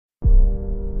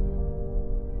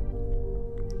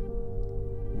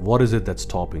What is it that's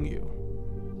stopping you?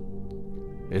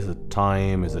 Is it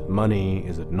time? Is it money?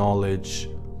 Is it knowledge?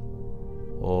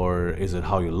 Or is it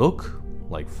how you look?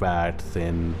 Like fat,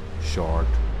 thin, short,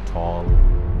 tall?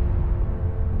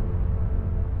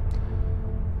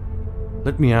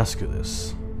 Let me ask you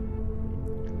this.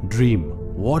 Dream.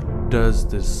 What does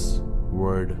this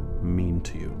word mean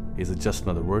to you? Is it just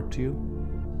another word to you?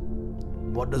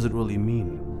 What does it really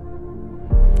mean?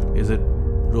 Is it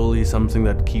really something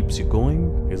that keeps you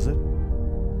going? Is it?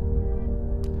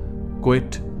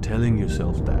 Quit telling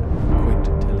yourself that. Quit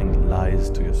telling lies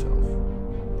to yourself.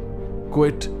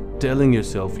 Quit telling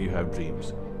yourself you have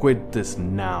dreams. Quit this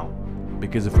now.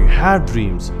 Because if you have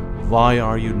dreams, why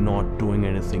are you not doing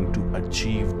anything to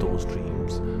achieve those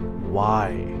dreams?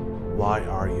 Why? Why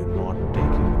are you not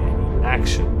taking any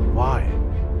action? Why?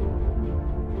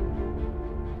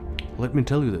 Let me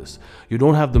tell you this. You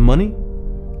don't have the money?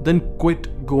 Then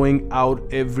quit going out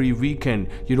every weekend.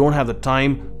 You don't have the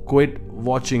time? Quit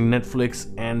watching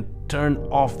Netflix and turn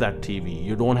off that TV.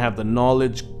 You don't have the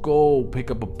knowledge? Go pick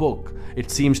up a book.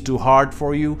 It seems too hard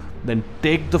for you? Then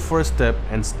take the first step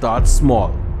and start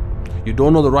small. You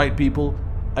don't know the right people?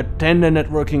 Attend a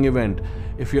networking event.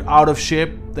 If you're out of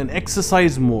shape, then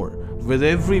exercise more. With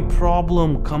every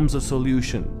problem comes a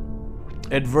solution.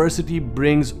 Adversity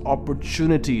brings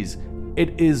opportunities.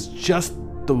 It is just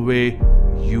the way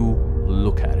you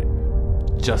look at it.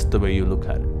 Just the way you look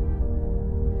at it.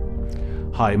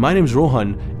 Hi, my name is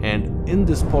Rohan, and in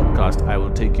this podcast, I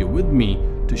will take you with me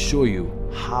to show you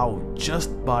how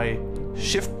just by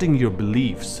shifting your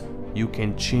beliefs, you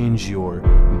can change your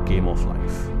game of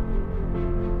life.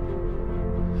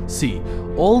 See,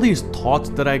 all these thoughts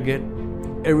that I get,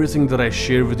 everything that I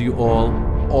share with you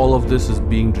all of this is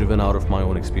being driven out of my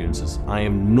own experiences. I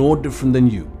am no different than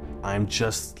you. I am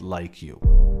just like you.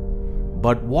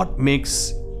 But what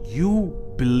makes you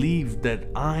believe that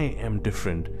I am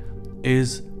different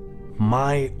is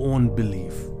my own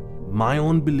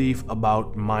belief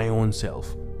about my own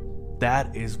self.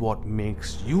 That is what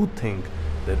makes you think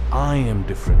that I am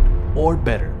different or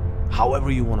better, however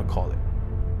you want to call it.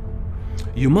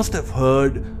 You must have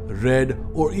heard, read,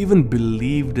 or even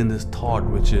believed in this thought,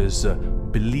 which is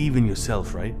believe in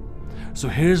yourself, right? So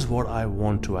here's what I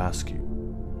want to ask you.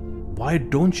 Why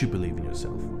don't you believe in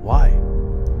yourself? Why?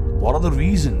 What are the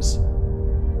reasons?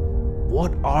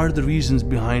 What are the reasons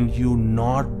behind you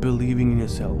not believing in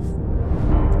yourself?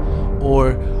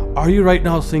 Or are you right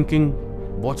now thinking,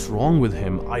 what's wrong with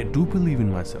him? I do believe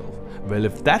in myself. Well,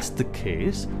 if that's the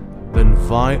case, then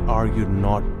why are you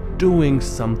not doing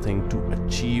something to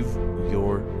achieve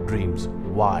your dreams?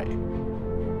 Why?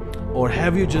 Or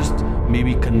have you just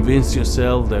maybe convinced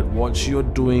yourself that what you're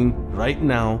doing right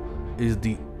now is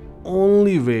the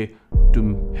only way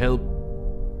to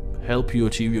help you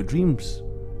achieve your dreams?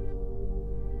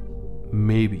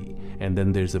 Maybe. And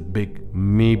then there's a big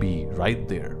maybe right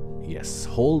there. Yes,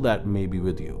 hold that maybe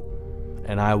with you.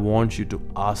 And I want you to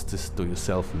ask this to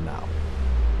yourself now.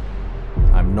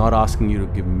 I'm not asking you to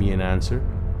give me an answer.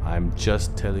 I'm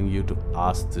just telling you to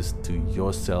ask this to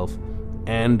yourself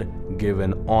and give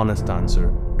an honest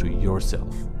answer to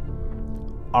yourself.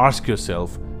 Ask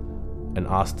yourself and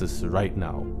ask this right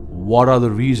now. What are the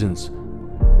reasons?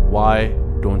 Why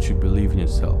don't you believe in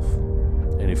yourself?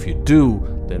 And if you do,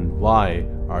 then why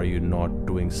are you not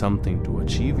doing something to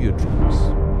achieve your dreams?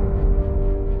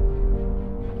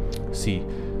 See,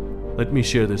 let me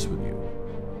share this with you.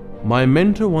 My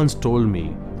mentor once told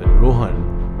me that,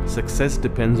 Rohan, success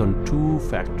depends on 2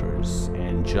 factors,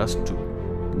 and just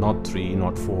 2. Not 3,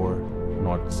 not 4,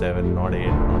 not 7, not 8,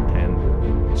 not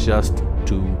 10. Just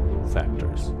 2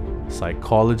 factors.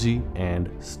 Psychology and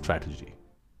strategy.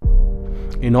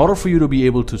 In order for you to be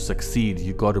able to succeed,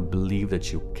 you got to believe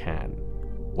that you can.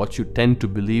 What you tend to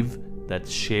believe, that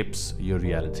shapes your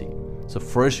reality. So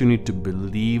first you need to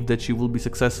believe that you will be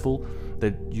successful,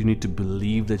 that you need to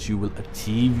believe that you will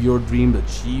achieve your dream,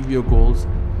 achieve your goals,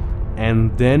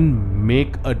 and then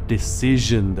make a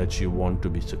decision that you want to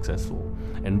be successful.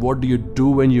 And what do you do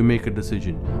when you make a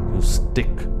decision? You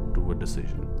stick to a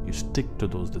decision. You stick to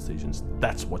those decisions.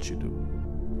 That's what you do.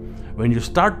 When you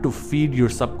start to feed your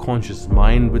subconscious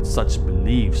mind with such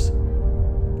beliefs,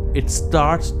 it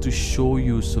starts to show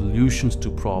you solutions to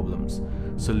problems,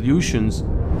 solutions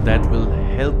that will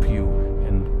help you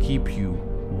and keep you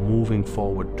moving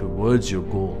forward towards your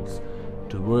goals,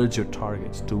 towards your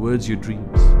targets, towards your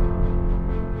dreams.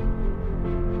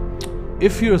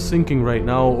 If you're thinking right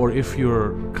now, or if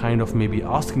you're kind of maybe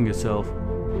asking yourself,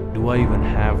 do I even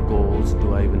have goals?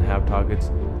 Do I even have targets?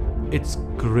 It's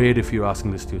great if you're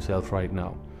asking this to yourself right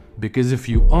now. Because if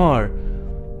you are,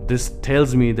 this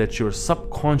tells me that your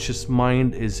subconscious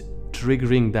mind is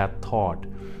triggering that thought.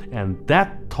 And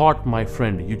that thought, my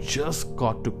friend, you just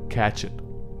got to catch it.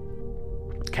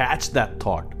 Catch that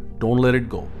thought. Don't let it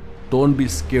go. Don't be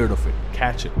scared of it.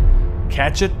 Catch it.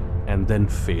 Catch it and then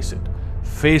face it.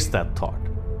 Face that thought.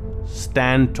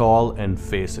 Stand tall and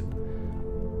face it.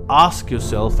 Ask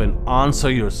yourself and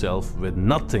answer yourself with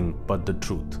nothing but the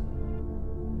truth.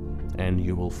 And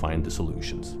you will find the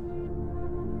solutions.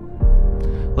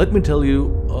 Let me tell you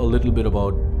a little bit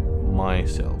about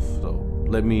myself. So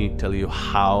let me tell you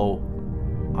how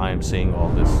I'm saying all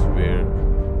this. Where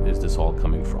is this all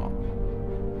coming from?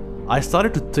 I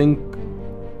started to think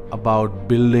about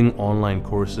building online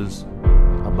courses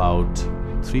about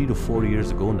 3 to 4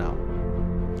 years ago now.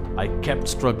 I kept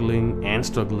struggling and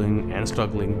struggling and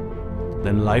struggling.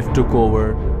 Then life took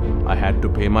over. I had to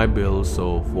pay my bills,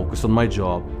 so focus on my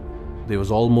job. There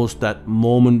was almost that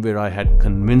moment where I had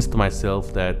convinced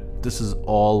myself that this is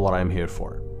all what I'm here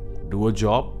for. Do a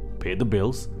job, pay the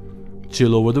bills,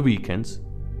 chill over the weekends,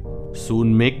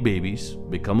 soon make babies,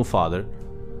 become a father,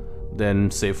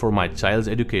 then save for my child's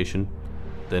education,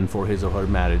 then for his or her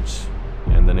marriage,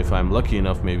 and then if I'm lucky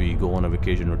enough, maybe go on a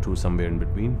vacation or two somewhere in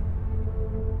between.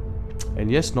 And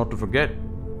yes, not to forget,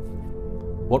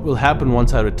 what will happen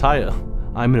once I retire?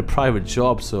 I'm in a private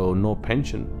job, so no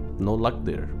pension, no luck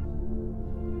there.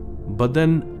 But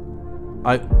then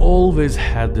I always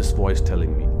had this voice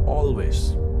telling me,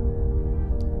 always,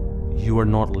 you are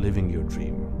not living your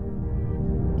dream.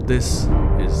 This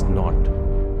is not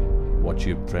what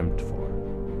you've dreamt for.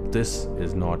 This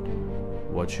is not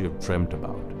what you've dreamt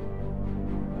about.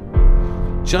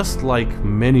 Just like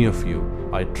many of you,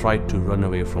 I tried to run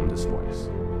away from this voice.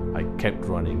 I kept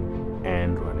running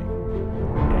and running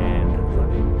and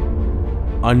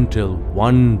running until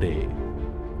one day,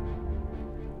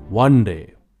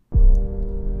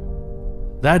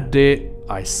 that day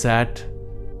I sat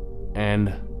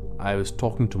and I was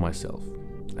talking to myself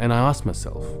and I asked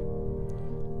myself,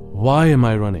 why am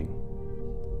I running?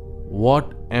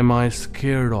 What am I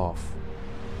scared of?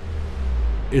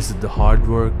 Is it the hard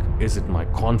work? Is it my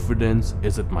confidence?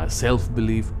 Is it my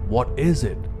self-belief? What is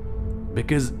it?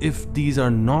 Because if these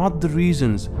are not the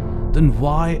reasons, then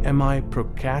why am I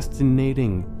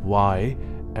procrastinating? Why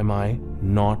am I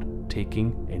not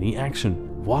taking any action?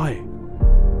 Why?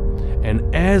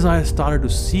 And as I started to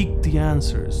seek the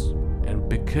answers, and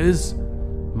because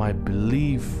my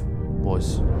belief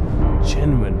was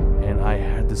genuine and I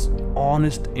had this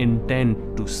honest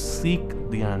intent to seek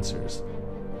the answers,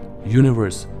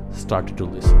 universe started to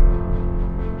listen.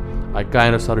 I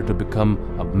kind of started to become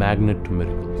a magnet to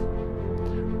miracles.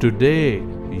 Today,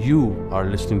 you are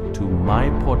listening to my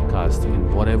podcast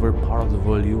in whatever part of the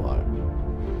world you are.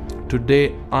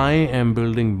 Today, I am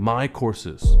building my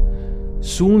courses.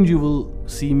 Soon you will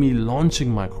see me launching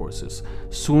my courses.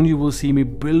 Soon you will see me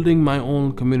building my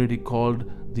own community called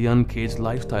the Uncaged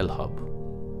Lifestyle Hub.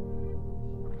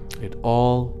 It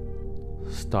all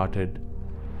started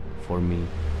for me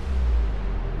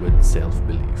with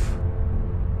self-belief.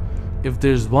 If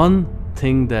there's one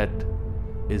thing that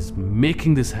is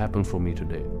making this happen for me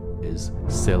today, is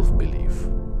self-belief.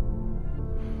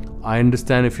 I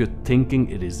understand if you're thinking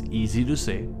it is easy to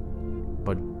say,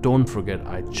 but don't forget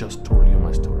I just told you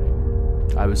my story.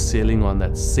 I was sailing on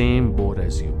that same boat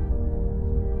as you.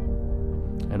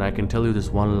 And I can tell you this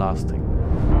one last thing.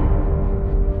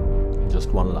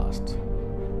 Just one last.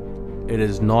 It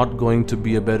is not going to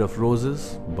be a bed of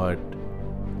roses, but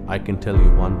I can tell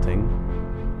you one thing.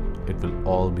 It will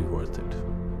all be worth it.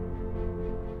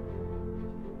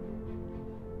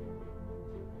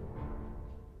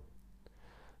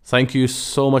 Thank you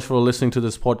so much for listening to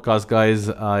this podcast, guys.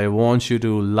 I want you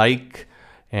to like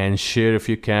and share if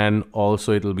you can.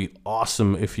 Also, it'll be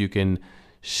awesome if you can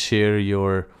share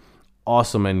your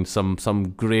awesome and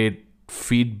some great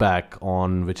feedback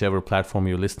on whichever platform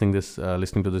you're listening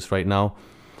to this right now.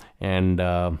 And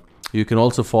you can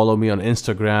also follow me on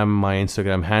Instagram. My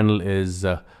Instagram handle is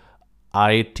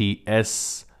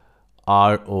ITSROHANSAPRA.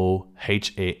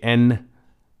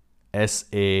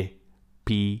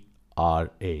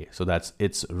 So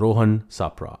it's Rohan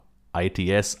Sapra.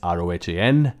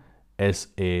 ITSROHANSAPRA.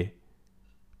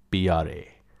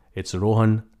 It's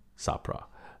Rohan Sapra.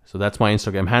 So that's my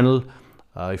Instagram handle.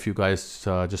 If you guys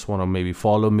just want to maybe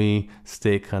follow me,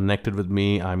 stay connected with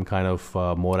me, I'm kind of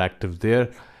more active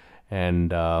there.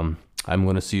 And I'm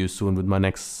going to see you soon with my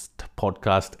next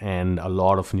podcast and a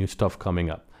lot of new stuff coming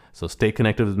up. So stay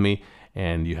connected with me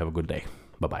and you have a good day.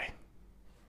 Bye-bye.